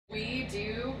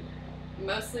do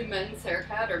mostly men's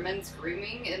haircut or men's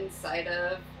grooming inside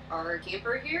of our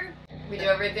camper here. We do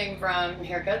everything from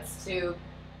haircuts to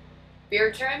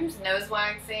beard trims, nose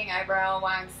waxing, eyebrow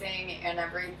waxing, and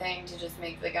everything to just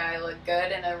make the guy look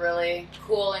good in a really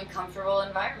cool and comfortable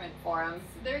environment for him.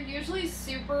 They're usually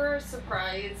super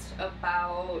surprised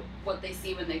about what they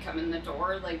see when they come in the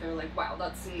door. Like, they're like, wow,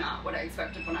 that's not what I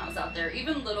expected when I was out there.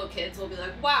 Even little kids will be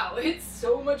like, wow, it's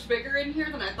so much bigger in here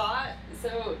than I thought.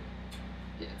 So,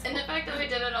 yeah, and the fact that we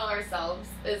did it all ourselves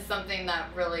is something that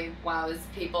really wows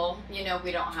people. You know,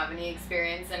 we don't have any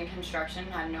experience in construction,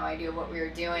 had no idea what we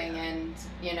were doing, and,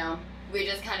 you know, we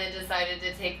just kind of decided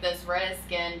to take this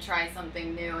risk and try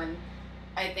something new, and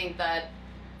I think that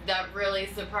really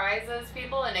surprises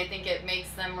people, and I think it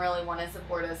makes them really want to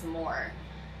support us more.